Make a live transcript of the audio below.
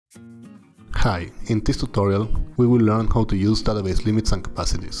Hi, in this tutorial we will learn how to use database limits and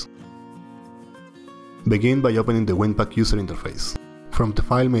capacities. Begin by opening the WIN-PAK user interface. From the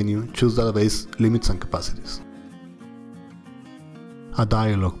File menu, choose Database Limits and Capacities. A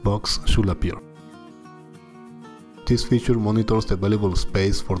dialog box should appear. This feature monitors the available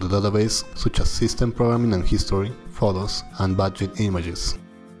space for the database, such as system programming and history, photos, and budget images.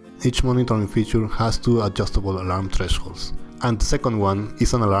 Each monitoring feature has two adjustable alarm thresholds, and the second one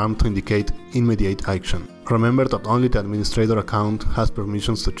is an alarm to indicate immediate action. Remember that only the administrator account has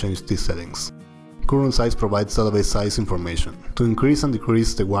permissions to change these settings. Current size provides database size information. To increase and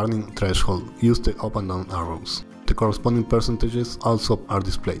decrease the warning threshold, use the up and down arrows. The corresponding percentages also are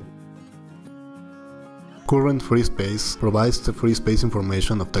displayed. Current free space provides the free space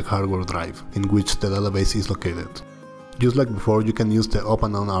information of the hardware drive in which the database is located. Just like before, you can use the up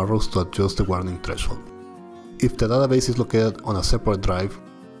and down arrows to adjust the warning threshold. If the database is located on a separate drive,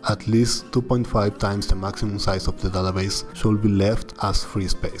 at least 2.5 times the maximum size of the database should be left as free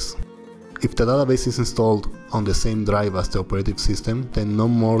space. If the database is installed on the same drive as the operating system, then no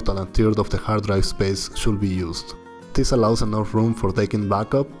more than a third of the hard drive space should be used. This allows enough room for taking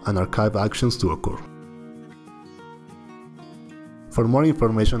backup and archive actions to occur. For more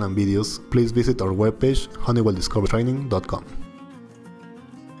information and videos, please visit our webpage honeywelldiscoverytraining.com.